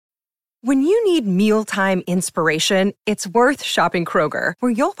When you need mealtime inspiration, it's worth shopping Kroger,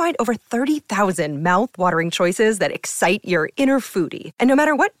 where you'll find over 30,000 mouth-watering choices that excite your inner foodie. And no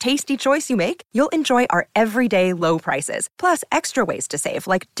matter what tasty choice you make, you'll enjoy our everyday low prices, plus extra ways to save,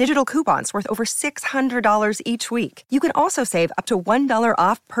 like digital coupons worth over $600 each week. You can also save up to $1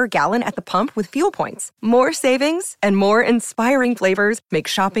 off per gallon at the pump with fuel points. More savings and more inspiring flavors make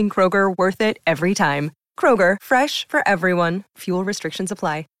shopping Kroger worth it every time. Kroger, fresh for everyone. Fuel restrictions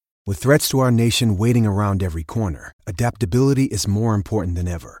apply. With threats to our nation waiting around every corner, adaptability is more important than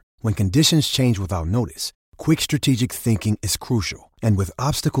ever. When conditions change without notice, quick strategic thinking is crucial. And with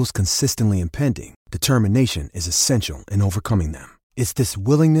obstacles consistently impending, determination is essential in overcoming them. It's this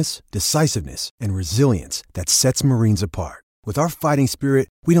willingness, decisiveness, and resilience that sets Marines apart. With our fighting spirit,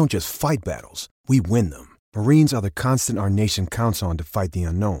 we don't just fight battles, we win them. Marines are the constant our nation counts on to fight the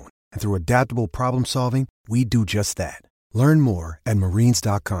unknown. And through adaptable problem solving, we do just that. Learn more at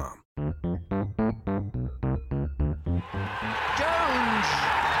marines.com. Jones!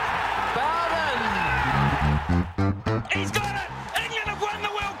 Bowden! He's got it! England have won the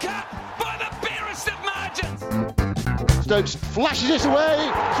World Cup by the barest of margins! Stokes flashes it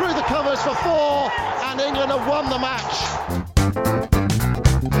away through the covers for 4, and England have won the match.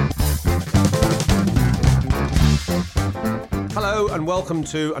 Hello and welcome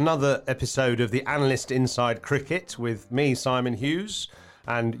to another episode of the Analyst Inside Cricket with me, Simon Hughes,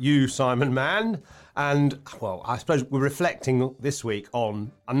 and you, Simon Mann. And, well, I suppose we're reflecting this week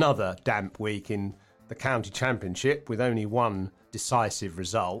on another damp week in the County Championship with only one decisive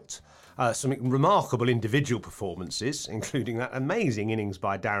result. Some remarkable individual performances, including that amazing innings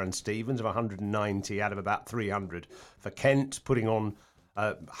by Darren Stevens of 190 out of about 300 for Kent, putting on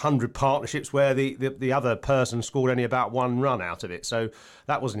 100 partnerships where the other person scored only about one run out of it. So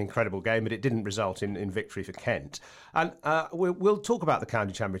that was an incredible game, but it didn't result in victory for Kent. And we'll talk about the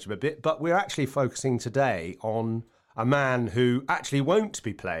County Championship a bit, but we're actually focusing today on a man who actually won't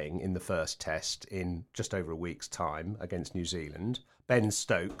be playing in the first test in just over a week's time against New Zealand, Ben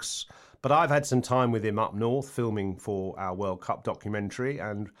Stokes. But I've had some time with him up north filming for our World Cup documentary,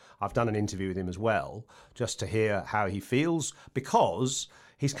 and I've done an interview with him as well, just to hear how he feels, because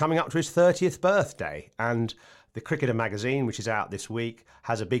he's coming up to his 30th birthday. And the Cricketer magazine, which is out this week,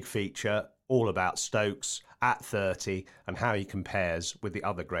 has a big feature all about Stokes at 30 and how he compares with the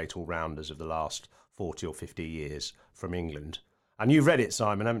other great all-rounders of the last 40 or 50 years from England. And you've read it,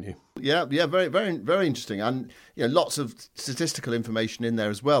 Simon, haven't you? Yeah, very, very, very interesting, and lots of statistical information in there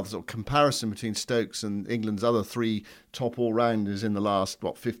as well. The sort of comparison between Stokes and England's other three top all-rounders in the last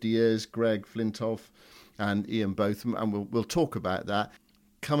 50 years: Greg, Flintoff, and Ian Botham, and we'll talk about that.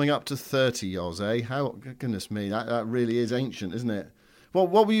 Coming up to 30, Oz, eh? How, goodness me, that really is ancient, isn't it?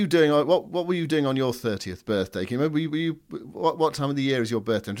 What were you doing? What were you doing on your 30th birthday? Can you remember? What time of the year is your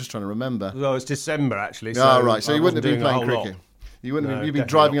birthday? I'm just trying to remember. Well, it's December actually. So right. So you wouldn't have been playing cricket. You wouldn't have been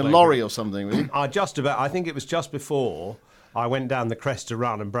driving a lorry or something, would you? I think it was just before I went down the crest to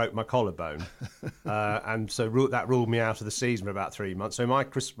run and broke my collarbone, and so that ruled me out of the season for about 3 months. So my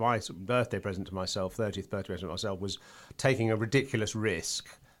birthday present to myself, 30th birthday present to myself, was taking a ridiculous risk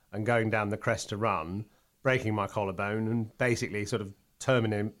and going down the crest to run, breaking my collarbone, and basically sort of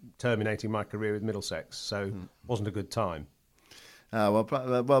terminating my career with Middlesex. So it wasn't a good time.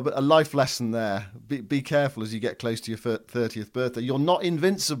 But a life lesson there. Be careful as you get close to your 30th birthday. You're not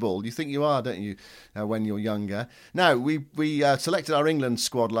invincible. You think you are, don't you, when you're younger? Now, we selected our England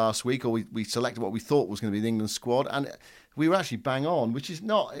squad last week, or we selected what we thought was going to be the England squad, and we were actually bang on,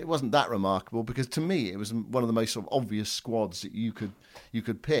 it wasn't that remarkable, because to me it was one of the most sort of obvious squads that you could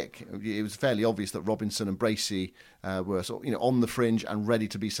pick. It was fairly obvious that Robinson and Bracey were sort of, on the fringe and ready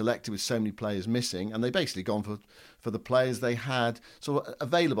to be selected with so many players missing, and they basically gone for the players they had sort of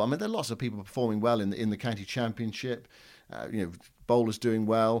available. I mean, there are lots of people performing well in the county championship. Bowlers doing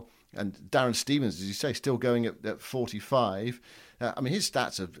well, and Darren Stevens, as you say, still going at 45. His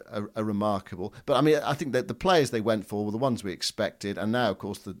stats are remarkable. But, I think that the players they went for were the ones we expected. And now, of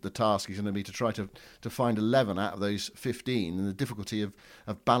course, the task is going to be to try to find 11 out of those 15. And the difficulty of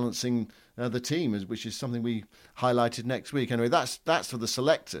balancing the team, which is something we highlighted next week. Anyway, that's for the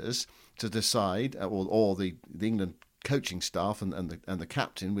selectors to decide, or the England coaching staff and the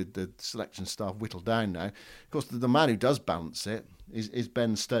captain, with the selection staff whittled down now. Of course, the man who does balance it is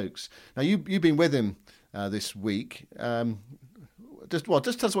Ben Stokes. Now, you've been with him this week. Just tell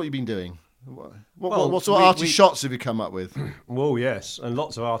us what you've been doing. What sort of arty shots have you come up with? Well, yes, and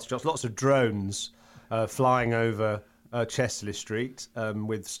lots of arty shots, lots of drones flying over Chesterley Street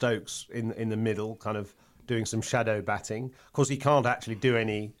with Stokes in the middle, kind of doing some shadow batting. Of course, he can't actually do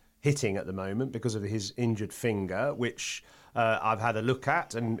any hitting at the moment because of his injured finger, which I've had a look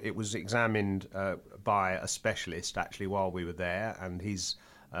at, and it was examined by a specialist actually while we were there, and he's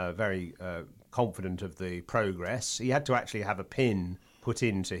very confident of the progress. He had to actually have a pin put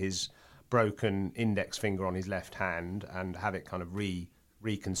into his broken index finger on his left hand and have it kind of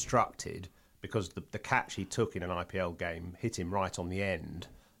reconstructed, because the catch he took in an IPL game hit him right on the end.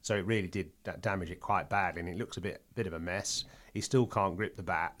 So it really did damage it quite badly, and it looks a bit of a mess. He still can't grip the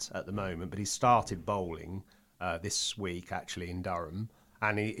bat at the moment, but he started bowling this week actually in Durham,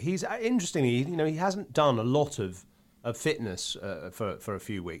 and he's interestingly, he hasn't done a lot of fitness for a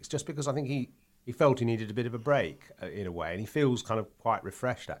few weeks, just because I think he felt he needed a bit of a break in a way, and he feels kind of quite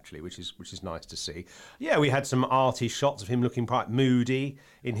refreshed actually, which is nice to see. Yeah, we had some arty shots of him looking quite moody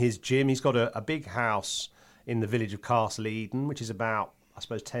in his gym. He's got a big house in the village of Castle Eden, which is about, I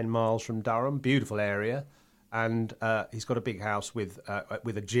suppose, 10 miles from Durham. Beautiful area. And he's got a big house with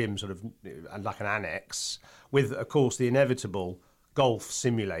a gym, sort of, and like an annex, with, of course, the inevitable golf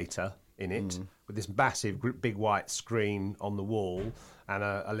simulator in it, with this massive big white screen on the wall and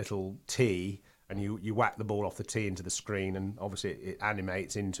a little tee, and you whack the ball off the tee into the screen, and obviously it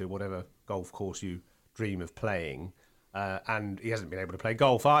animates into whatever golf course you dream of playing. And he hasn't been able to play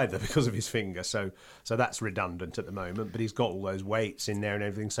golf either because of his finger, so that's redundant at the moment. But he's got all those weights in there and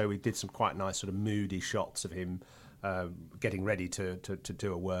everything. So we did some quite nice sort of moody shots of him getting ready to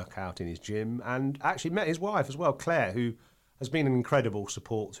do a workout in his gym, and actually met his wife as well, Claire, who has been an incredible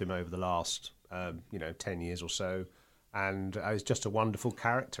support to him over the last 10 years or so, and is just a wonderful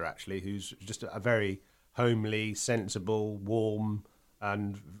character actually, who's just a very homely, sensible, warm,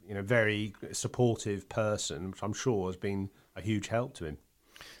 and very supportive person, which I'm sure has been a huge help to him.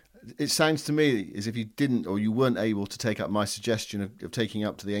 It sounds to me as if you didn't, or you weren't able to take up my suggestion of taking him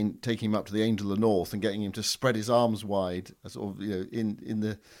up to the Angel of the North and getting him to spread his arms wide, sort of in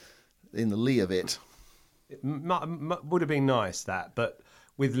the lee of it. It would have been nice, that, but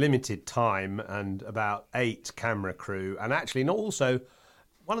with limited time and about 8 camera crew, and actually not also.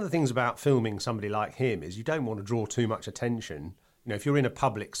 One of the things about filming somebody like him is you don't want to draw too much attention. If you're in a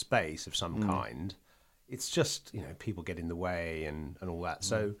public space of some kind, it's just, people get in the way and all that.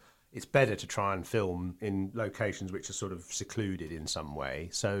 So it's better to try and film in locations which are sort of secluded in some way.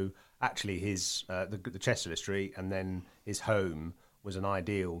 So actually his the Chester Street and then his home was an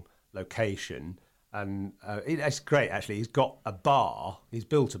ideal location. And it's great, actually. He's got a bar. He's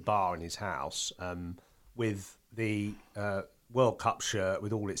built a bar in his house with the World Cup shirt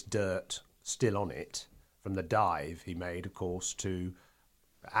with all its dirt still on it, from the dive he made, of course, to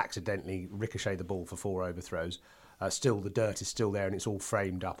accidentally ricochet the ball for 4 overthrows. Still, the dirt is still there, and it's all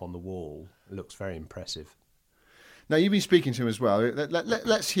framed up on the wall. It looks very impressive. Now, you've been speaking to him as well.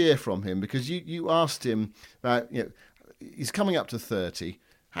 Let's hear from him, because you asked him about, he's coming up to 30.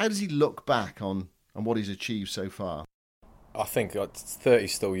 How does he look back on what he's achieved so far? I think 30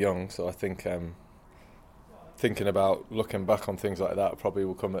 is still young, so I think thinking about looking back on things like that probably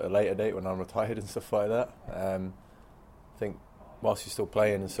will come at a later date when I'm retired and stuff like that. I think whilst you're still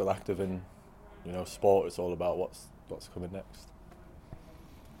playing and still active in sport, it's all about what's coming next.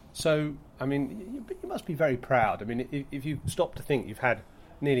 So, I mean, you must be very proud. I mean, if you stop to think, you've had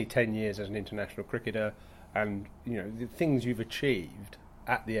nearly 10 years as an international cricketer, and the things you've achieved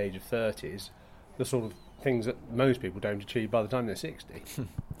at the age of 30 is the sort of things that most people don't achieve by the time they're 60.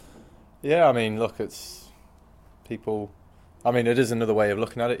 Yeah, I mean, look, it's people. I mean, it is another way of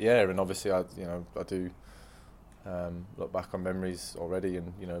looking at it, yeah. And obviously, I do look back on memories already,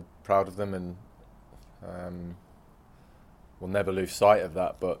 and proud of them, and we'll never lose sight of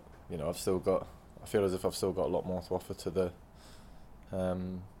that. But I feel as if I've still got a lot more to offer to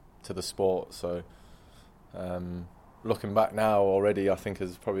the sport. So looking back now already, I think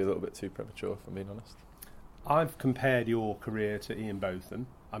is probably a little bit too premature, if I'm being honest. I've compared your career to Ian Botham.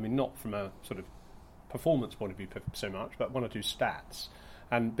 I mean, not from a sort of performance point of view so much, but one or two stats.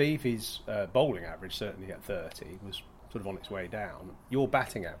 And Beefy's bowling average, certainly at 30, was sort of on its way down. Your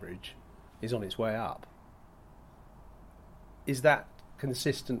batting average is on its way up. Is that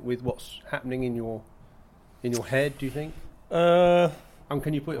consistent with what's happening in your head, do you think? And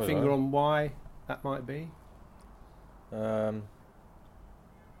can you put a finger on why that might be?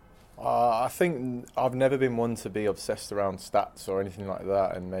 I think I've never been one to be obsessed around stats or anything like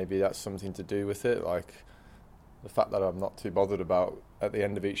that, and maybe that's something to do with it. Like the fact that I'm not too bothered about at the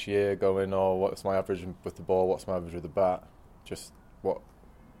end of each year going, oh, what's my average with the ball, what's my average with the bat? Just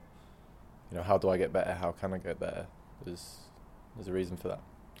how do I get better? How can I get better? There's a reason for that.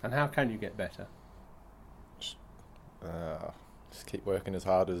 And how can you get better? Just keep working as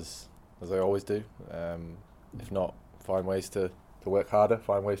hard as I always do. If not, find ways to work harder,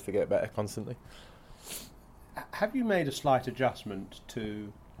 find ways to get better constantly. have you made a slight adjustment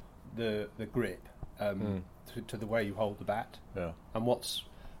to the grip, to the way you hold the bat? Yeah. And what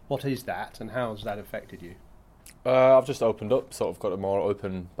is that, and how has that affected you? I've just opened up, sort of got a more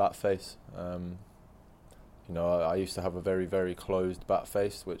open bat face. I used to have a very, very closed bat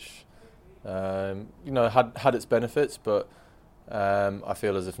face, which had its benefits, but I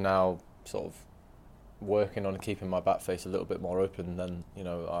feel as if now, sort of working on keeping my bat face a little bit more open than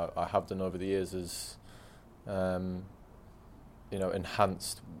I have done over the years, has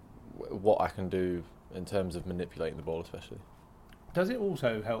enhanced what I can do in terms of manipulating the ball, especially. Does it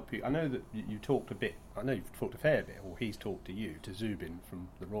also help you? I know that you talked a bit. I know you've talked a fair bit, or he's talked to you, to Zubin from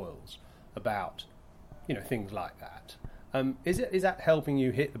the Royals, about things like that. Is that helping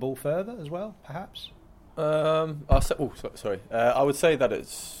you hit the ball further as well, perhaps? Sorry. I would say that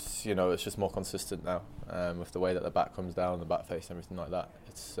it's it's just more consistent now, with the way that the bat comes down, the bat face, everything like that.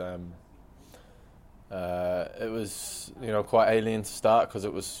 It's it was quite alien to start, because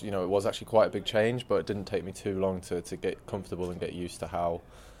it was actually quite a big change, but it didn't take me too long to get comfortable and get used to how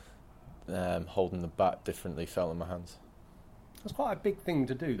holding the bat differently felt in my hands. That's quite a big thing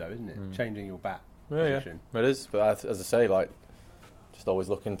to do, though, isn't it? Changing your bat position. Yeah, it is. But as I say, just always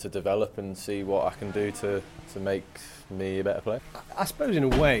looking to develop and see what I can do to make me a better player. I suppose in a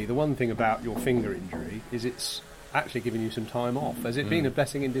way, the one thing about your finger injury is it's actually giving you some time off. Has it been a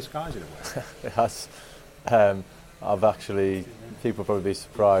blessing in disguise in a way? It has. I've actually, people probably be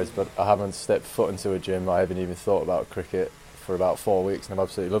surprised, but I haven't stepped foot into a gym. I haven't even thought about cricket for about 4 weeks, and I've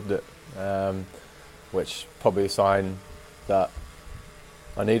absolutely loved it, which probably a sign that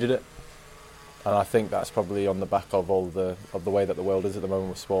I needed it. And I think that's probably on the back of the way that the world is at the moment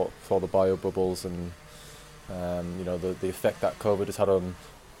with sport, for the bio bubbles and the effect that COVID has had on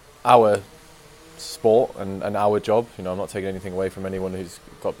our sport and our job. I'm not taking anything away from anyone who's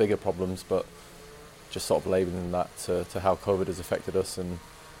got bigger problems, but just sort of labelling that to how COVID has affected us, and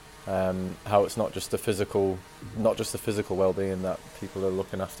how it's not just the physical well-being that people are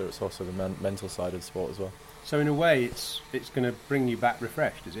looking after. It's also the mental side of sport as well. So in a way, it's going to bring you back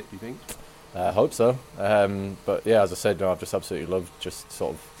refreshed, is it? Do you think? I hope so. But yeah, as I said, I've just absolutely loved just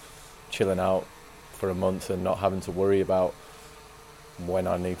sort of chilling out for a month and not having to worry about when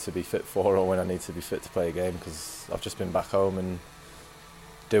I need to be fit for or when I need to be fit to play a game, because I've just been back home and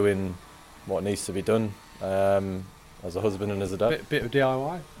doing what needs to be done, as a husband and as a dad. Bit of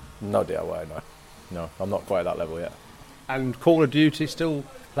DIY? No DIY, no. I'm not quite at that level yet. And Call of Duty still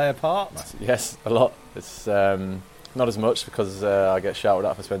play a part? Yes, a lot. It's not as much, because I get shouted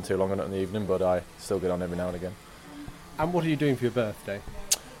at if I spend too long on it in the evening, but I still get on every now and again. And what are you doing for your birthday?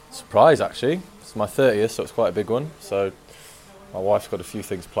 Surprise, actually. It's my 30th, so it's quite a big one. So my wife's got a few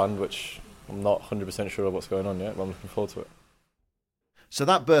things planned, which I'm not 100% sure of what's going on yet, but I'm looking forward to it. So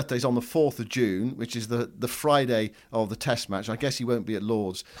that birthday's on the 4th of June, which is the Friday of the Test match. I guess he won't be at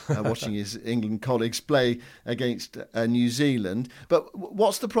Lord's watching his England colleagues play against New Zealand. But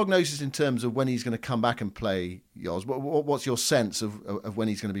what's the prognosis in terms of when he's going to come back and play, Yoz? What's your sense of when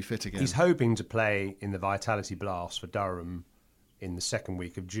he's going to be fit again? He's hoping to play in the Vitality Blast for Durham in the second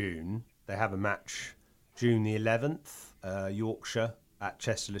week of June. They have a match June the 11th, Yorkshire at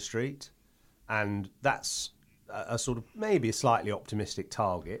Chester Street. And that's a sort of maybe a slightly optimistic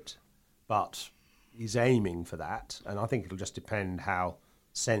target, but he's aiming for that, and I think it'll just depend how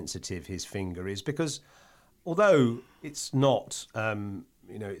sensitive his finger is, because although it's not,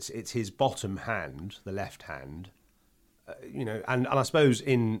 it's his bottom hand, the left hand, and I suppose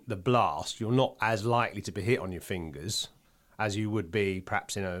in the blast you're not as likely to be hit on your fingers as you would be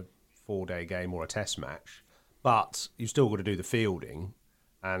perhaps in a 4-day game or a test match, but you've still got to do the fielding.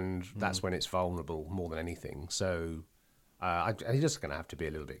 And that's when it's vulnerable more than anything. So he's just going to have to be a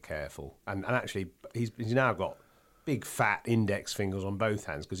little bit careful. And actually, he's now got big fat index fingers on both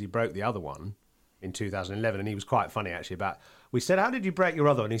hands, because he broke the other one in 2011. And he was quite funny actually about. We said, "How did you break your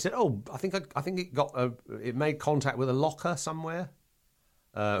other one?" And he said, "Oh, I think it made contact with a locker somewhere."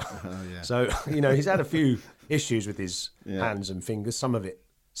 Yeah. So he's had a few issues with his hands and fingers. Some of it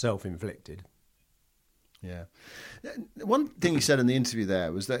self-inflicted. Yeah. One thing he said in the interview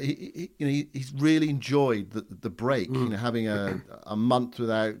there was that he's really enjoyed the break, having a month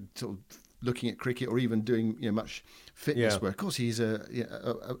without sort of looking at cricket or even doing much fitness work. Of course, he's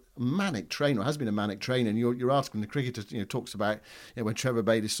a manic trainer, has been a manic trainer. And your article in the Cricketer talks about when Trevor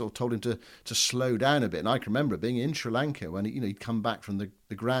Bayliss sort of told him to slow down a bit. And I can remember being in Sri Lanka when he'd come back from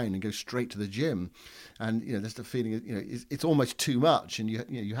the ground and go straight to the gym, and there's the feeling it's almost too much, and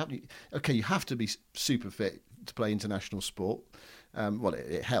you have to be super fit to play international sport. Well,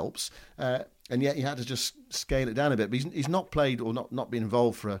 it helps, and yet he had to just scale it down a bit. But he's not played or not been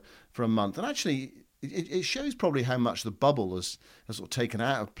involved for a month. And actually, it shows probably how much the bubble has sort of taken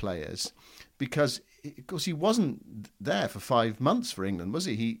out of players, because of course he wasn't there for 5 months for England, was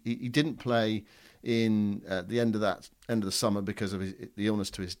he? He didn't play in the end of the summer because of the illness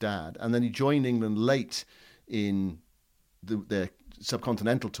to his dad, and then he joined England late in their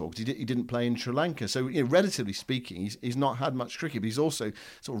subcontinental talks. He didn't play in Sri Lanka, so relatively speaking, he's not had much cricket. But he's also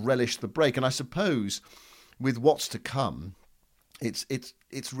sort of relished the break, and I suppose with what's to come,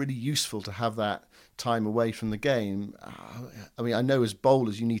 it's really useful to have that time away from the game. I mean, I know as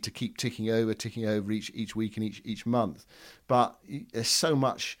bowlers you need to keep ticking over each week and each month, but there's so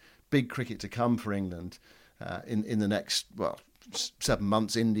much big cricket to come for England in the next 7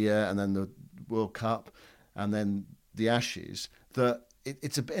 months. India, and then the World Cup, and then the Ashes. That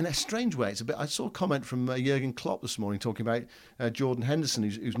it's a bit, in a strange way. It's a bit. I saw a comment from Jurgen Klopp this morning talking about Jordan Henderson,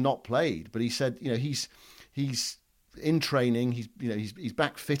 who's not played, but he said he's in training. He's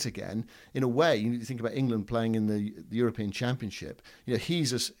back fit again. In a way, you think about England playing in the European Championship.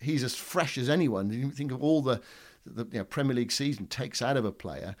 He's as fresh as anyone. You think of all the Premier League season takes out of a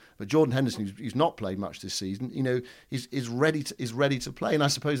player, but Jordan Henderson, who's not played much this season, is ready to play. And I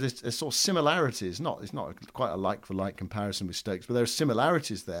suppose there's sort of similarities. It's not quite a like for like comparison with Stokes, but there are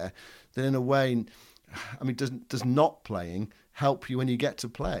similarities there. That in a way, I mean, does not playing help you when you get to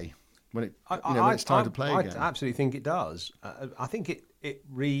play? When it's time to play again? I absolutely think it does. I think it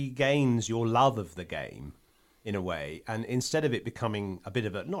regains your love of the game in a way, and instead of it becoming a bit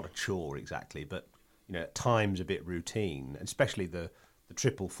of not a chore exactly, but at times a bit routine, especially the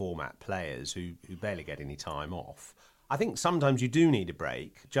triple format players who barely get any time off. I think sometimes you do need a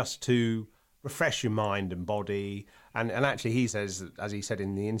break just to refresh your mind and body. And actually he says, as he said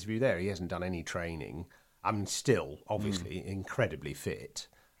in the interview there, he hasn't done any training. I'm still obviously incredibly fit.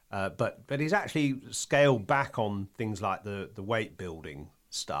 But he's actually scaled back on things like the weight building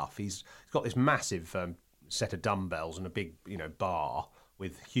stuff. He's got this massive set of dumbbells and a big bar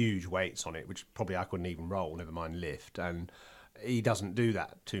with huge weights on it, which probably I couldn't even roll, never mind lift. And he doesn't do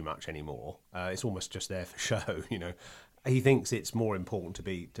that too much anymore. It's almost just there for show, He thinks it's more important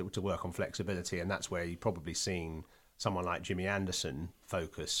to work on flexibility, and that's where you've probably seen someone like Jimmy Anderson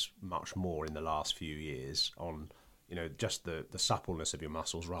focus much more in the last few years on, just the suppleness of your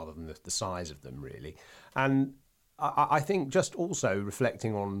muscles rather than the size of them, really. And I think just also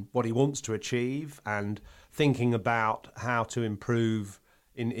reflecting on what he wants to achieve and thinking about how to improve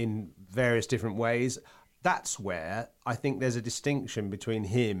in various different ways, that's where I think there's a distinction between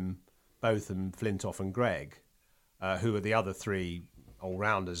him, Botham, Flintoff and Gregg, who are the other three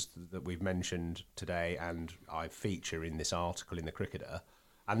all-rounders that we've mentioned today and I feature in this article in The Cricketer,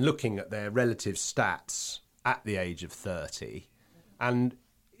 and looking at their relative stats at the age of 30. And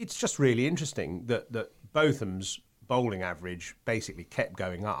it's just really interesting that Botham's bowling average basically kept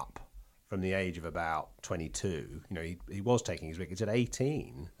going up from the age of about 22. He was taking his wickets at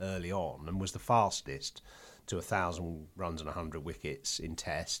 18 early on and was the fastest to 1,000 runs and 100 wickets in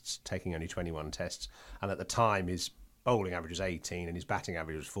tests, taking only 21 tests. And at the time, his bowling average was 18 and his batting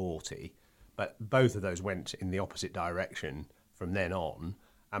average was 40. But both of those went in the opposite direction from then on.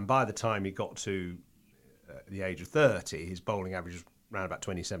 And by the time he got to the age of 30, his bowling average was around about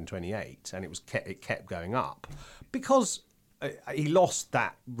 27, 28, and it kept going up because he lost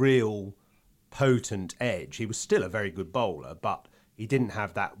that real potent edge. He was still a very good bowler, but he didn't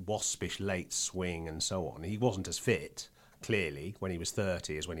have that waspish late swing and so on. He wasn't as fit, clearly, when he was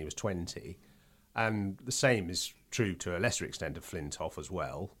 30 as when he was 20. And the same is true to a lesser extent of Flintoff as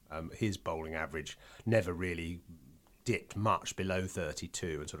well. His bowling average never really dipped much below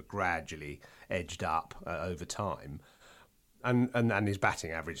 32 and sort of gradually edged up over time. And his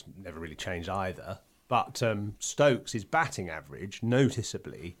batting average never really changed either. But Stokes, his batting average,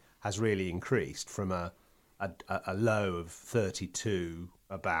 noticeably has really increased from a low of 32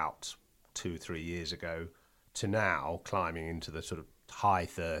 about 2-3 years ago to now climbing into the sort of high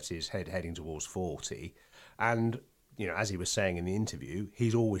 30s, heading towards 40. And, as he was saying in the interview,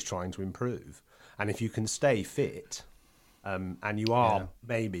 he's always trying to improve. And if you can stay fit, and you are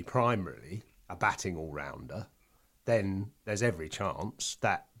maybe primarily a batting all-rounder, then there's every chance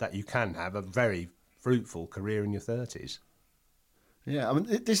that you can have a very fruitful career in your 30s. Yeah, I mean,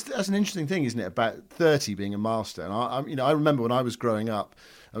 that's an interesting thing, isn't it, about 30 being a milestone. I remember when I was growing up,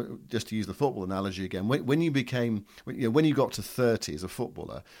 just to use the football analogy again, when you got to 30 as a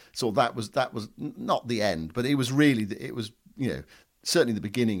footballer, so that was not the end, but it was really, certainly the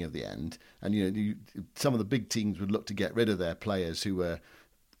beginning of the end. And, some of the big teams would look to get rid of their players who were,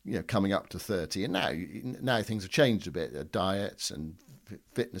 coming up to 30. And now things have changed a bit, diets and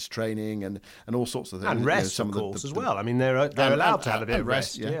fitness training and all sorts of things. And rest, of course, as well. I mean, they're allowed to have a bit of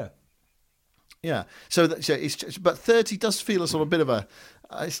rest. Yeah. Yeah. But 30 does feel a sort of bit of a.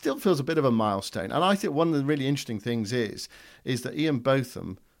 It still feels a bit of a milestone. And I think one of the really interesting things is that Ian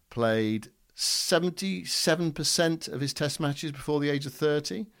Botham played 77% of his Test matches before the age of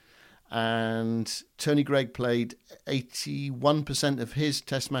 30, and Tony Greig played 81% of his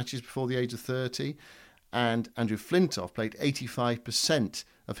Test matches before the age of 30, and Andrew Flintoff played 85%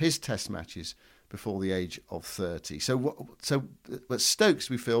 of his Test matches before the age of 30. But Stokes,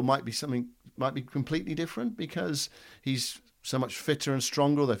 we feel, might be completely different because he's so much fitter and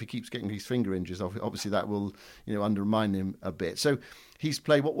stronger. Although if he keeps getting these finger injuries, obviously that will undermine him a bit. So he's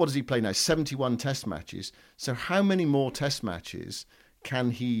played what does he play now? 71 Test matches. So how many more Test matches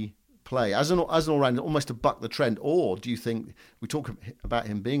can he play as an all-rounder, almost to buck the trend? Or do you think, we talk about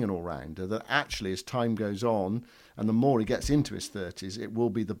him being an all-rounder, that actually as time goes on and the more he gets into his 30s, it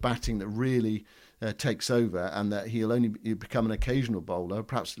will be the batting that really takes over, and that he'll become an occasional bowler,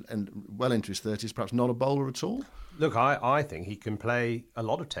 perhaps, and well into his 30s, perhaps not a bowler at all? Look, I think he can play a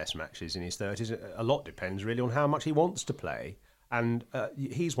lot of Test matches in his 30s. A lot depends really on how much he wants to play. And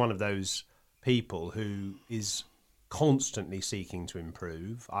he's one of those people who is constantly seeking to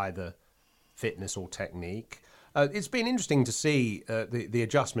improve, either fitness or technique. It's been interesting to see the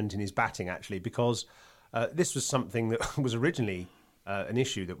adjustment in his batting, actually, because this was something that was originally an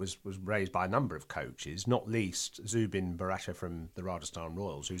issue that was raised by a number of coaches, not least Zubin Bharata from the Rajasthan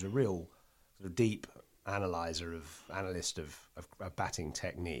Royals, who's a real sort of deep analyst of batting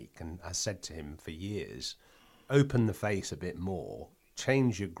technique, and has said to him for years, open the face a bit more,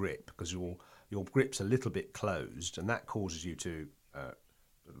 change your grip, because your grip's a little bit closed, and that causes you to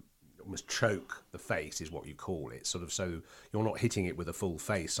almost choke the face, is what you call it, sort of, so you're not hitting it with a full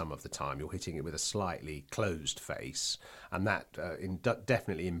face some of the time, you're hitting it with a slightly closed face, and that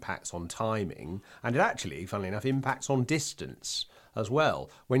definitely impacts on timing, and it actually, funnily enough, impacts on distance as well.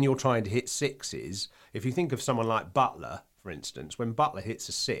 When you're trying to hit sixes, if you think of someone like Butler, for instance, when Butler hits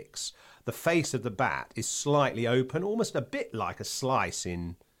a six, the face of the bat is slightly open, almost a bit like a slice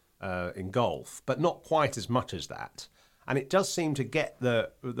in golf, but not quite as much as that. And it does seem to get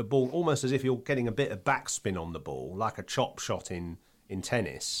the ball almost as if you're getting a bit of backspin on the ball, like a chop shot in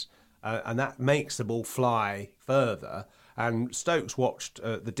tennis. And that makes the ball fly further. And Stokes watched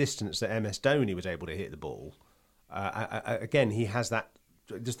the distance that MS Dhoni was able to hit the ball. Again, he has that,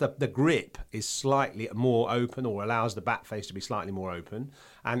 just the grip is slightly more open, or allows the bat face to be slightly more open.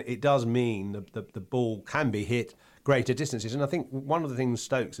 And it does mean the ball can be hit greater distances. And I think one of the things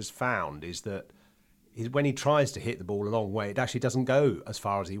Stokes has found is that when he tries to hit the ball a long way, it actually doesn't go as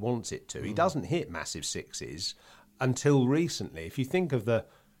far as he wants it to. He doesn't hit massive sixes until recently. If you think of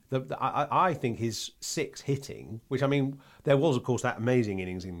I think his six hitting, which, I mean, there was, of course, that amazing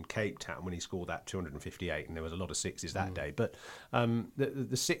innings in Cape Town when he scored that 258, and there was a lot of sixes that day. But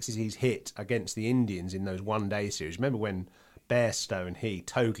the sixes he's hit against the Indians in those one-day series, remember when Bairstow and he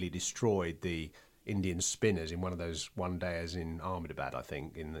totally destroyed the Indian spinners in one of those one-dayers in Ahmedabad, I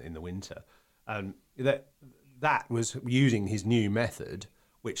think, in the winter. That was using his new method,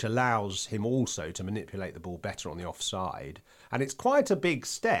 which allows him also to manipulate the ball better on the offside. And it's quite a big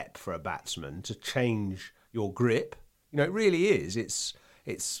step for a batsman to change your grip. It really is. It's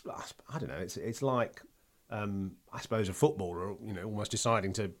I don't know. It's like I suppose a footballer, almost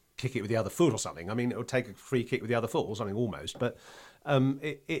deciding to kick it with the other foot or something. I mean, it would take a free kick with the other foot or something almost. But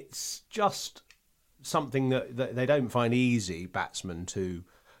it's just something that they don't find easy, batsmen, to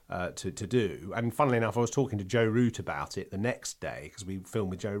do. And funnily enough, I was talking to Joe Root about it the next day, because we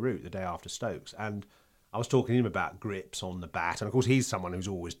filmed with Joe Root the day after Stokes, and I was talking to him about grips on the bat. And of course, he's someone who's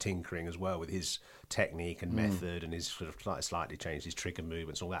always tinkering as well with his technique and method, and he's sort of slightly changed his trigger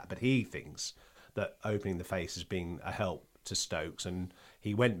movements and all that. But he thinks that opening the face has been a help to Stokes, and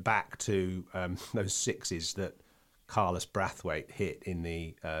he went back to those sixes that Carlos Brathwaite hit in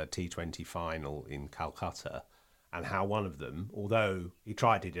the T20 final in Calcutta, and how one of them, although he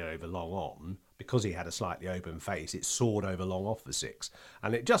tried to do it over long on, because he had a slightly open face, it soared over long off the six.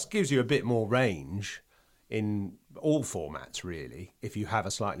 And it just gives you a bit more range in all formats, really, if you have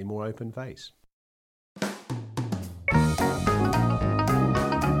a slightly more open face.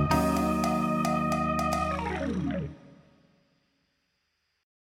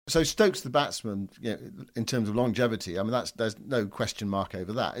 So Stokes, the batsman, in terms of longevity, I mean, there's no question mark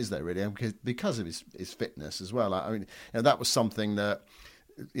over that, is there really? Because of his fitness as well. I mean, that was something that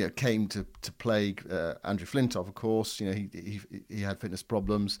came to plague Andrew Flintoff, of course. He had fitness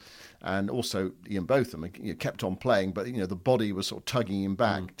problems, and also Ian Botham kept on playing, but the body was sort of tugging him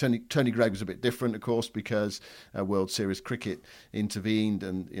back. Tony Greig was a bit different, of course, because World Series cricket intervened,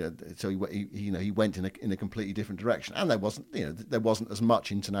 and so he went in a completely different direction. And there wasn't as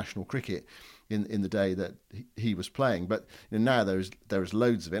much international cricket in the day that he was playing. But now there is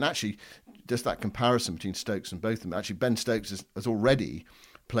loads of it. And actually, just that comparison between Stokes and Botham. Actually, Ben Stokes has already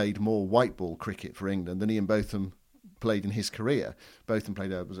played more white ball cricket for England than Ian Botham played in his career. Botham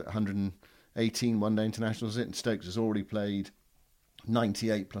played, was it 118 one-day internationals, and Stokes has already played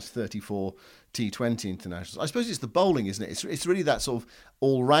 98 plus 34 T20 internationals. I suppose it's the bowling, isn't it? It's really that sort of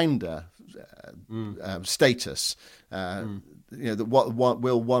all-rounder status. That what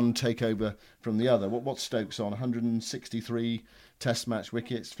will one take over from the other? What's Stokes on? 163 Test match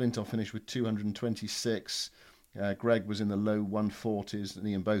wickets. Flintoff finished with 226. Greg was in the low 140s, and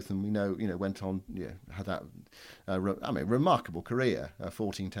Ian Botham, we know, went on, had that, remarkable career,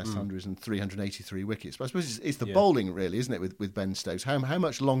 14 Test hundreds and 383 wickets. But I suppose it's the bowling, really, isn't it, with Ben Stokes? How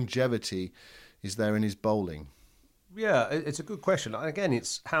much longevity is there in his bowling? Yeah, it's a good question. Again,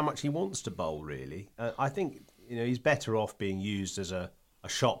 it's how much he wants to bowl, really. I think he's better off being used as a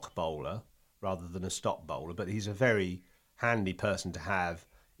shock bowler rather than a stop bowler, but he's a very handy person to have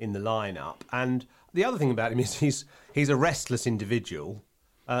in the lineup. And the other thing about him is he's a restless individual,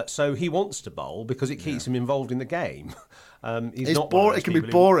 so he wants to bowl because it keeps him involved in the game. It's not boring. It can be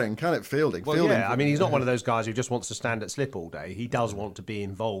boring, can't it? Fielding. Well, he's not one of those guys who just wants to stand at slip all day. He does want to be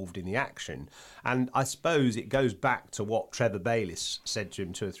involved in the action. And I suppose it goes back to what Trevor Bayliss said to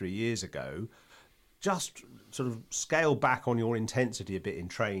him 2 or 3 years ago. Just sort of scale back on your intensity a bit in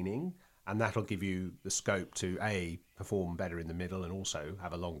training, and that'll give you the scope to, A, perform better in the middle and also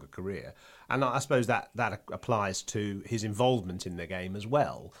have a longer career. And I suppose that applies to his involvement in the game as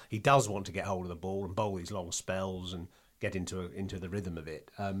well. He does want to get hold of the ball and bowl these long spells and get into the rhythm of it.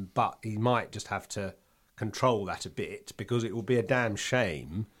 But he might just have to control that a bit, because it will be a damn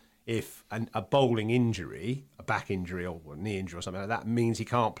shame if a bowling injury, a back injury or a knee injury or something like that, means he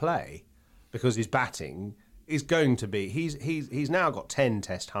can't play, because his batting is going to be... He's now got 10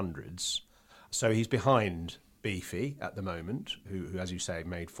 Test hundreds, so he's behind Beefy at the moment, who, as you say,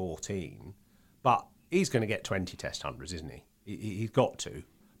 made 14. But he's going to get 20 Test hundreds, isn't he? He's got to,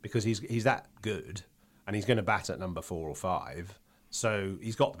 because he's that good, and he's going to bat at number 4 or 5. So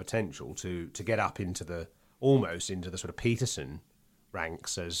he's got the potential to get up almost into the sort of Peterson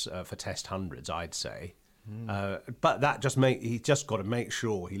ranks as for Test hundreds, I'd say. But he's just got to make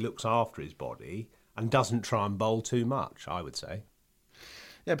sure he looks after his body and doesn't try and bowl too much, I would say.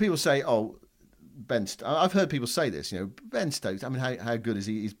 Yeah, people say, I've heard people say this, Ben Stokes, I mean, how good is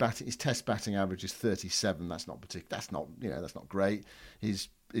he? His Test batting average is 37. That's not that's not great. His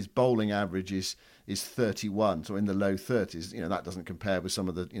bowling average is 31, so in the low 30s. That doesn't compare with some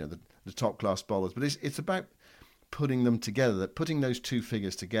of the top class bowlers, but it's about putting them together, putting those two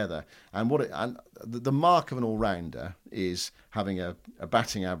figures together. And the mark of an all-rounder is having a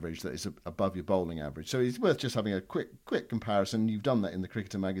batting average that is above your bowling average. So it's worth just having a quick comparison. You've done that in the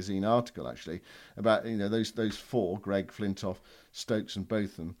Cricketer magazine article, actually, about those 4, Greg, Flintoff, Stokes and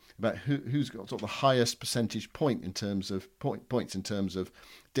Botham, about who's got sort of the highest percentage point in terms of points in terms of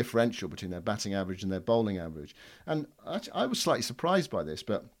differential between their batting average and their bowling average. And I was slightly surprised by this,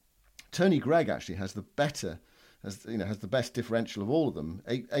 but Tony Greig actually has the best differential of all of them,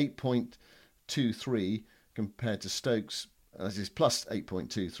 8.23 compared to Stokes, as is plus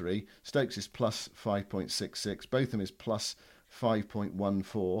 8.23. Stokes is plus 5.66. Botham is plus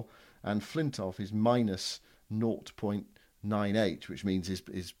 5.14, and Flintoff is minus 0.98, which means his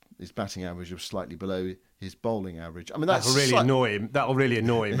batting average was slightly below his bowling average. I mean, that'll really annoy him. That'll really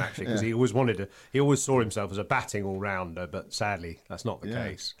annoy him, actually, because he always saw himself as a batting all rounder, but sadly that's not the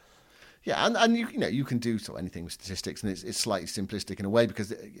case. Yeah, and you can do sort of anything with statistics, and it's slightly simplistic in a way,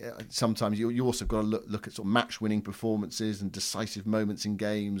 because sometimes you also got to look at sort of match-winning performances and decisive moments in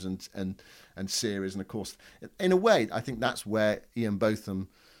games and series, and of course, in a way, I think that's where Ian Botham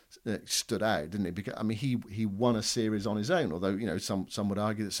stood out, didn't it? Because I mean, he won a series on his own, although some would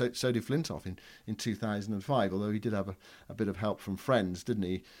argue that so did Flintoff in 2005, although he did have a bit of help from friends, didn't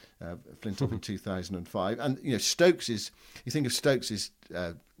he? Flintoff in 2005, and Stokes is. You think of Stokes is.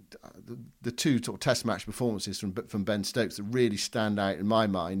 The two sort of Test match performances from Ben Stokes that really stand out in my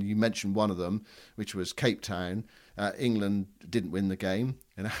mind. You mentioned one of them, which was Cape Town. England didn't win the game,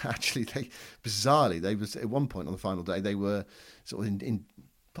 and actually, bizarrely, they was at one point on the final day they were sort of in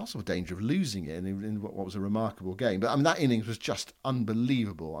possible danger of losing it in what was a remarkable game. But I mean, that innings was just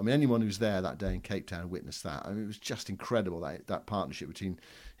unbelievable. I mean, anyone who's there that day in Cape Town witnessed that. I mean, it was just incredible, that partnership between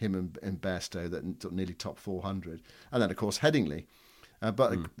him and Bairstow, that nearly top 400, and then of course Headingley.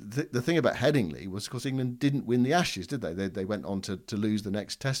 But the thing about Headingley was, of course, England didn't win the Ashes, did they? They went on to lose the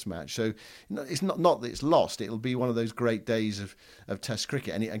next Test match. So it's not that it's lost. It'll be one of those great days of Test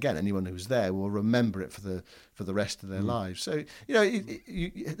cricket. And again, anyone who's there will remember it for the rest of their lives. So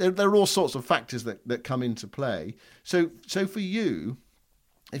there are all sorts of factors that come into play. So for you,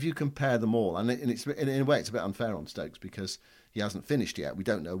 if you compare them all, and it's in a way it's a bit unfair on Stokes because he hasn't finished yet. We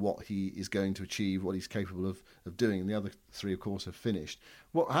don't know what he is going to achieve, what he's capable of doing, and the other three, of course, have finished.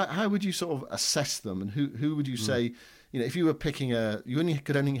 How would you sort of assess them, and who would you say, if you were picking you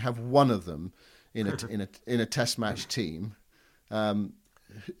could only have one of them in a Test match team,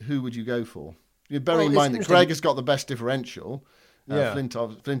 who would you go for? Bearing in mind that Greg has got the best differential.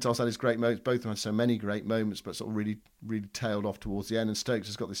 Flintoff's had his great moments. Both of them had so many great moments, but sort of really, really tailed off towards the end. And Stokes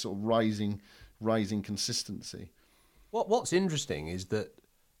has got this sort of rising consistency. What's interesting is that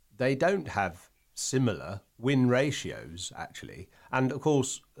they don't have similar win ratios, actually. And, of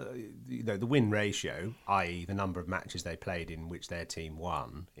course, the win ratio, i.e. the number of matches they played in which their team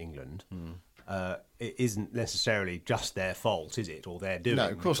won, England, it isn't necessarily just their fault, is it, or their doing? No,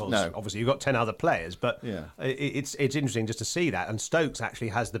 of course, no. Obviously, you've got 10 other players, but it's interesting just to see that. And Stokes actually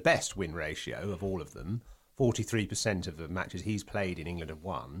has the best win ratio of all of them. 43% of the matches he's played in England have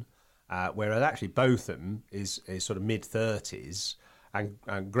won. Whereas actually Botham is sort of mid-30s,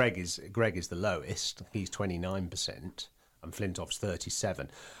 and Greg is the lowest. He's 29%, and Flintoff's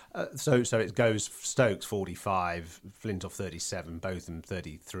 37. So it goes Stokes 45, Flintoff 37, Botham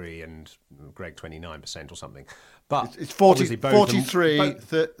 33, and Greg 29% or something. But it's 43.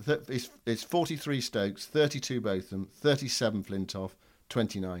 It's 43 Stokes, 32 Botham, 37 Flintoff,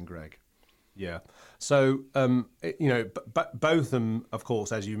 29 Greg. Yeah. So, Botham, of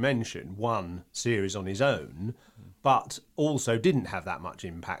course, as you mentioned, won series on his own, but also didn't have that much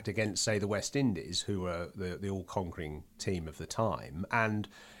impact against, say, the West Indies, who were the all-conquering team of the time. And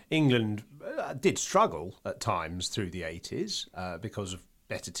England did struggle at times through the 80s because of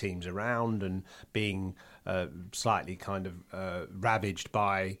better teams around and being slightly kind of ravaged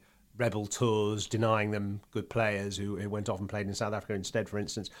by rebel tours, denying them good players who went off and played in South Africa instead, for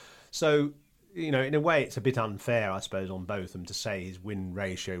instance. So, in a way, it's a bit unfair, I suppose, on Botham to say his win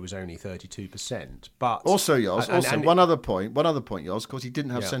ratio was only 32%. But also, Yoz, one other point, Yoz, of course, he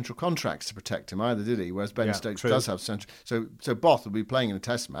didn't have central contracts to protect him either, did he? Whereas Ben Stokes does have central. So Both will be playing in a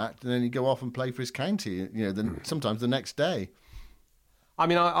Test match, and then he'd go off and play for his county. Sometimes the next day. I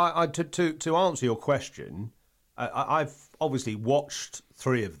mean, to answer your question, I've obviously watched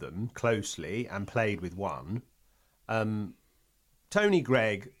three of them closely and played with one. Tony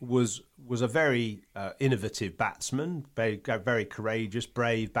Greig was a very innovative batsman, very courageous,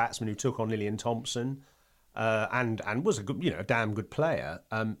 brave batsman who took on Lillian Thompson, and was a good, a damn good player.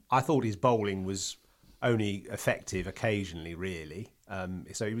 I thought his bowling was only effective occasionally, really.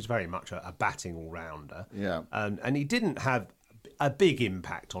 So he was very much a batting all rounder. Yeah, and he didn't have a big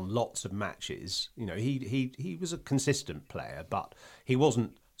impact on lots of matches. He was a consistent player, but he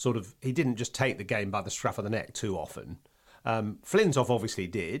wasn't he didn't just take the game by the scruff of the neck too often. Flintoff obviously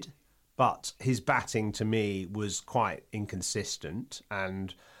did, but his batting to me was quite inconsistent,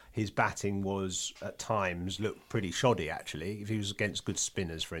 and his batting was at times looked pretty shoddy actually. If he was against good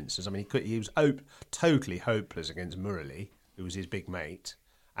spinners, for instance, I mean he was totally hopeless against Murali, who was his big mate,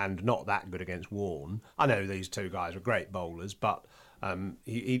 and not that good against Warne. I know these two guys were great bowlers, but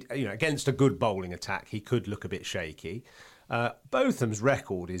he against a good bowling attack he could look a bit shaky. Botham's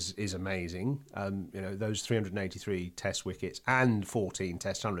record is amazing. Those 383 Test wickets and 14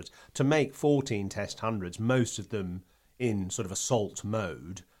 Test hundreds. To make 14 Test hundreds, most of them in sort of assault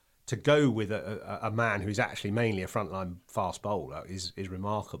mode, to go with a man who's actually mainly a frontline fast bowler is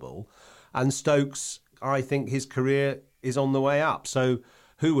remarkable. And Stokes, I think his career is on the way up. So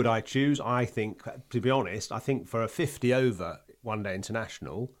who would I choose? I think, to be honest, for a 50-over one-day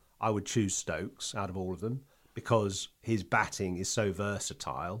international, I would choose Stokes out of all of them, because his batting is so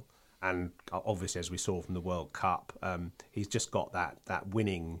versatile, and obviously, as we saw from the World Cup, he's just got that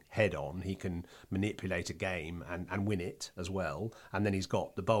winning head on. He can manipulate a game and win it as well, and then he's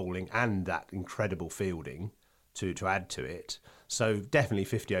got the bowling and that incredible fielding to add to it. So definitely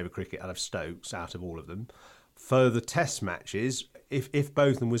 50-over cricket out of Stokes out of all of them. For the Test matches, if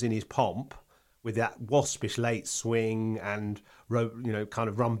Botham was in his pomp, with that waspish late swing and kind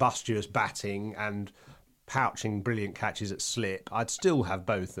of rumbustious batting and pouching brilliant catches at slip, I'd still have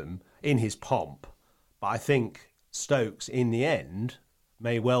Botham in his pomp. But I think Stokes, in the end,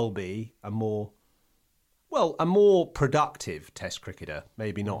 may well be a more productive Test cricketer,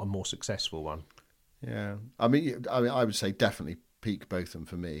 maybe not a more successful one. Yeah, I mean, I would say definitely peak Botham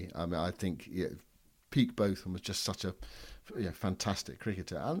for me. I mean, I think peak Botham was just such a fantastic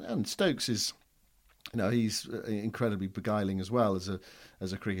cricketer, and Stokes is. He's incredibly beguiling as well as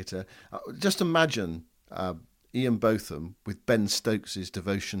a cricketer. Just imagine Ian Botham with Ben Stokes'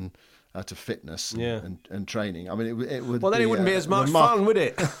 devotion to fitness and training. I mean, it would. Well, then it wouldn't be as much fun, would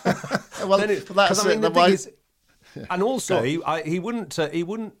it? Well, that's it. The thing is, and also he wouldn't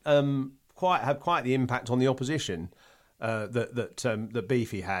quite have the impact on the opposition that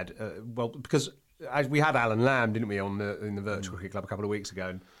Beefy had. Because we had Alan Lamb, didn't we, in the Virtual Cricket Club a couple of weeks ago,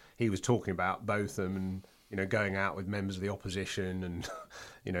 and he was talking about Botham and going out with members of the opposition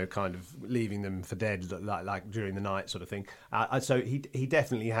and kind of leaving them for dead like during the night sort of thing. So he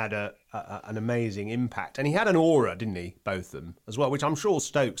definitely had an amazing impact, and he had an aura, didn't he, Botham as well, which I'm sure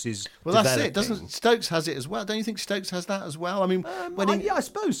Stokes is. Well, that's it. Doesn't Stokes has it as well? Don't you think Stokes has that as well? I mean, I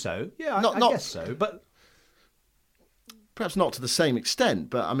suppose so. Yeah, I guess so, but. Perhaps not to the same extent,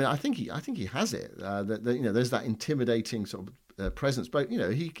 but I mean, I think he has it. There's that intimidating sort of presence, but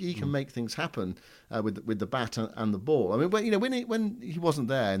he can make things happen with the bat and the ball. I mean, when he wasn't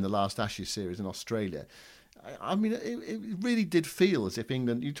there in the last Ashes series in Australia, I mean, it really did feel as if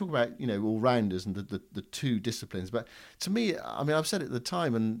England. You talk about all rounders and the two disciplines, but to me, I mean, I've said it at the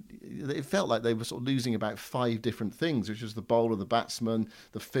time, and it felt like they were sort of losing about 5 different things, which was the bowler, the batsman,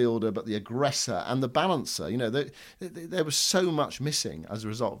 the fielder, but the aggressor and the balancer. There was so much missing as a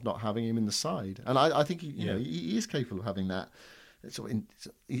result of not having him in the side, and I think he is capable of having that.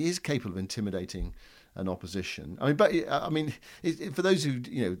 He is capable of intimidating an opposition. I mean, for those who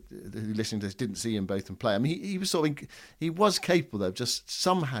listening to this didn't see him both and play. I mean, he was capable of just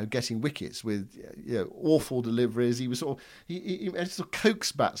somehow getting wickets with awful deliveries. He was he sort of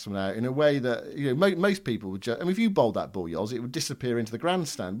coaxed batsmen out in a way that most people would just. I mean, if you bowled that ball, Yoz, it would disappear into the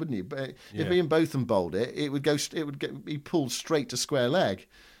grandstand, wouldn't it? But if Ian Botham bowled it, it would be pulled straight to square leg.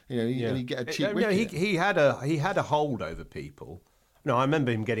 And he'd get a cheap wicket. He had a hold over people. No, I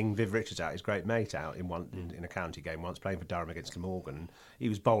remember him getting Viv Richards out, his great mate, out in a county game once, playing for Durham against Glamorgan. He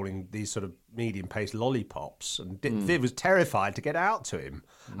was bowling these sort of medium-paced lollipops, and Viv was terrified to get out to him,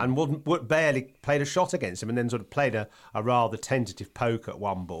 and barely played a shot against him, and then sort of played a rather tentative poke at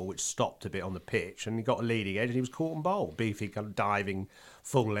one ball, which stopped a bit on the pitch, and he got a leading edge, and he was caught and bowled. Beefy kind of diving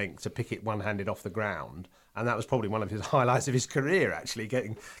full length to pick it one-handed off the ground, and that was probably one of his highlights of his career, actually,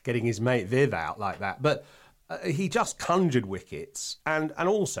 getting his mate Viv out like that. But he just conjured wickets, and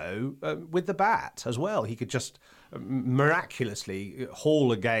also with the bat as well. He could just miraculously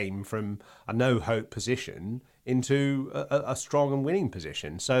haul a game from a no-hope position into a strong and winning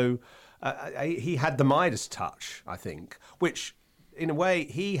position. So he had the Midas touch, I think, which in a way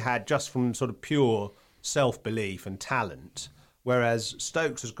he had just from sort of pure self-belief and talent, whereas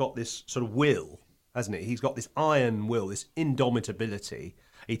Stokes has got this sort of will, hasn't he? He's got this iron will, this indomitability.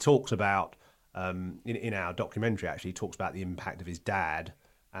 He talks about in our documentary, actually, he talks about the impact of his dad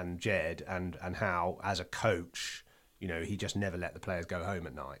and Jed and how, as a coach, he just never let the players go home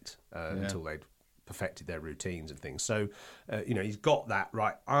at night until they'd perfected their routines and things. So, he's got that,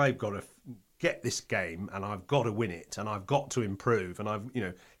 right, I've got to get this game and I've got to win it and I've got to improve.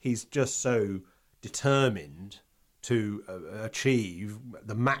 And he's just so determined to achieve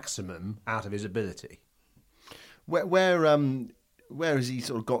the maximum out of his ability. Where has he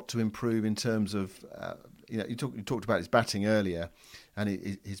sort of got to improve in terms of, you talked about his batting earlier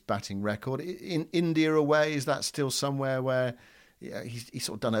and his batting record. In India away, is that still somewhere where he's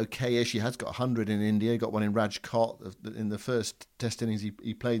sort of done okay-ish? He has got 100 in India, he got one in Rajkot in the first test innings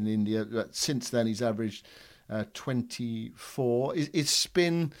he played in India. But since then, he's averaged 24. Is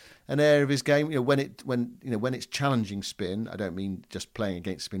spin an area of his game? When it's challenging spin, I don't mean just playing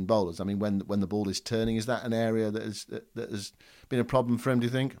against spin bowlers. I mean when the ball is turning, is that an area that has been a problem for him, do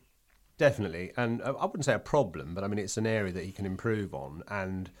you think? Definitely, and I wouldn't say a problem, but I mean it's an area that he can improve on,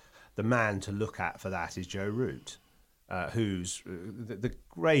 and the man to look at for that is Joe Root, who's the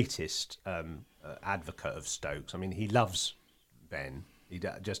greatest advocate of Stokes. I mean, he loves Ben.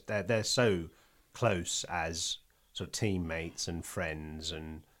 They're so close as sort of teammates and friends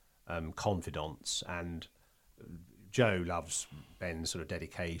and confidants, and Joe loves Ben's sort of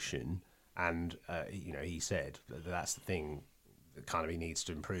dedication, and he said that's the thing that kind of he needs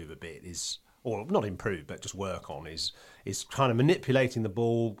to improve a bit or not improve but just work on is kind of manipulating the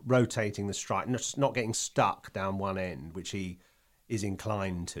ball, rotating the strike, not getting stuck down one end, which he is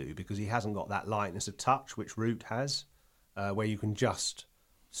inclined to because he hasn't got that lightness of touch which Root has, where you can just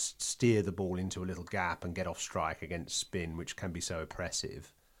steer the ball into a little gap and get off strike against spin, which can be so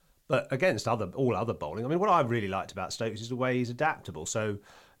oppressive. But against all other bowling, I mean, what I really liked about Stokes is the way he's adaptable. So,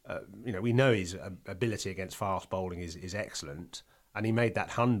 we know his ability against fast bowling is excellent, And he made that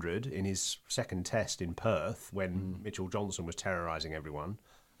 100 in his second test in Perth when Mitchell Johnson was terrorising everyone,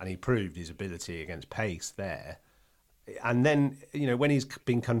 and he proved his ability against pace there. And then, when he's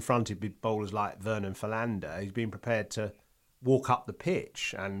been confronted with bowlers like Vernon Philander, he's been prepared to walk up the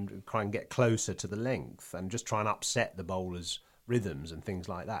pitch and try and get closer to the length and just try and upset the bowlers' rhythms and things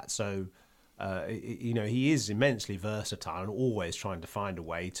like that. So, he is immensely versatile and always trying to find a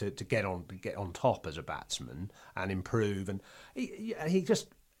way to get on top as a batsman and improve. And he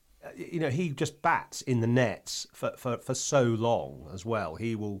just bats in the nets for so long as well.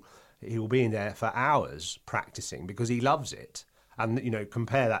 He will be in there for hours practicing because he loves it. And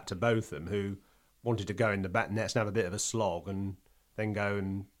compare that to Botham, who wanted to go in the bat nets and have a bit of a slog and then go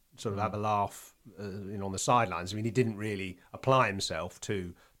and sort of have a laugh on the sidelines. I mean, he didn't really apply himself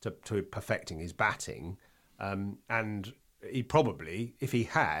to perfecting his batting, and he probably, if he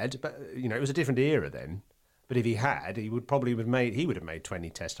had, but it was a different era then. But if he had, he would have made 20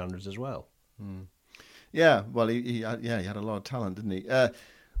 Test hundreds as well. Yeah, well, he had a lot of talent, didn't he?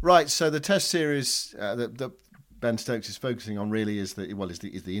 Right, so the Test series that Ben Stokes is focusing on really is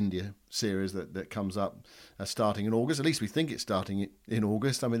the India series that comes up starting in August. At least we think it's starting in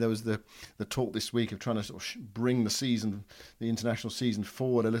August. I mean, there was the talk this week of trying to sort of bring the international season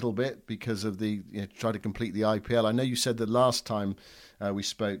forward a little bit because of try to complete the IPL. I know you said that last time we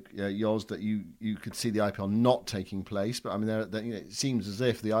spoke, Yoz, that you could see the IPL not taking place, but I mean, it seems as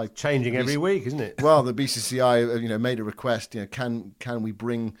if the IPL changing every week, isn't it? Well, the BCCI made a request. Can we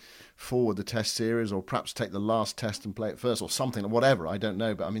bring forward the Test series, or perhaps take the last Test and play it first, or something, or whatever? I don't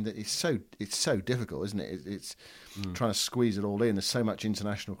know, but I mean, it's so difficult, isn't it? It's trying to squeeze it all in. There's so much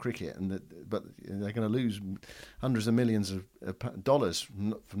international cricket, but they're going to lose hundreds of millions of dollars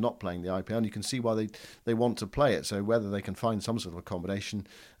for not playing the IPL. And you can see why they want to play it. So whether they can find some sort of accommodation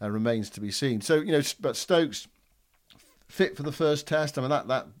remains to be seen. So but Stokes fit for the first Test. I mean,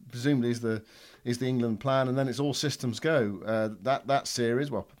 that presumably is the England plan, and then it's all systems go. That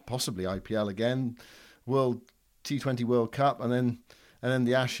series, well, possibly IPL again, T20 World Cup, and then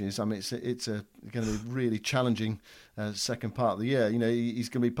the Ashes. I mean, it's going to be really challenging second part of the year. He's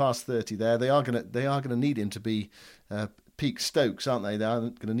going to be past 30 there. They are going to need him to be peak Stokes, aren't they? They are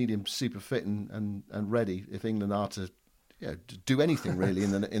going to need him super fit and ready if England are to do anything really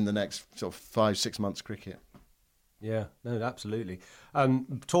in the next sort of 5-6 months cricket. Yeah, no, absolutely.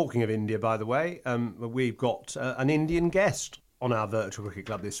 Talking of India, by the way, we've got an Indian guest on our Virtual Cricket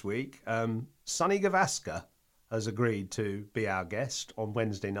Club this week. Sunny Gavaskar has agreed to be our guest on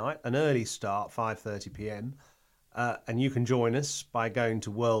Wednesday night, an early start, 5:30 p.m. And you can join us by going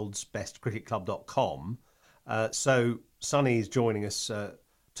to worldsbestcricketclub.com. So Sunny is joining us to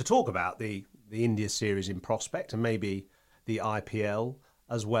talk about the India series in prospect and maybe the IPL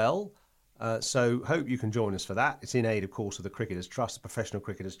as well. So hope you can join us for that. It's in aid, of course, of the Cricketers Trust, the Professional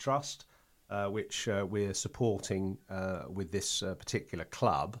Cricketers Trust, which we're supporting with this particular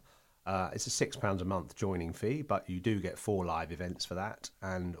club. It's a £6 a month joining fee, but you do get 4 live events for that,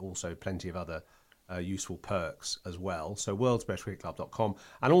 and also plenty of other useful perks as well. So worldsbestcricketclub.com.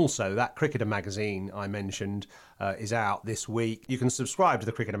 And also that Cricketer magazine I mentioned is out this week. You can subscribe to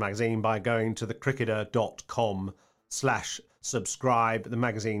the Cricketer magazine by going to thecricketer.com/subscribe. The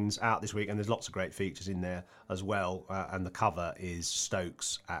magazine's out this week, and there's lots of great features in there as well, and the cover is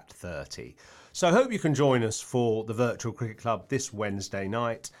Stokes at 30. So I hope you can join us for the Virtual Cricket Club this Wednesday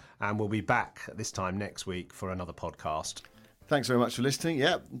night, and we'll be back this time next week for another podcast. Thanks very much for listening.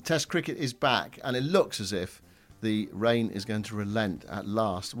 Yeah, Test cricket is back, and it looks as if the rain is going to relent at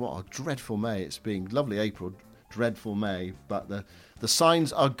last. What a dreadful May it's been. Lovely April, dreadful May, but the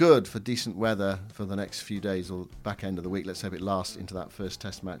signs are good for decent weather for the next few days or back end of the week. Let's hope it lasts into that first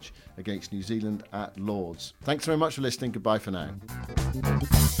Test match against New Zealand at Lord's. Thanks very much for listening. Goodbye for now.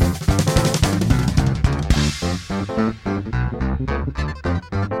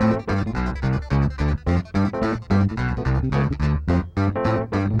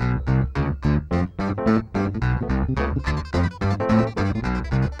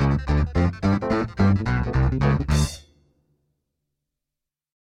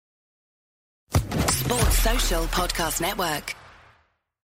 Sports Social Podcast Network.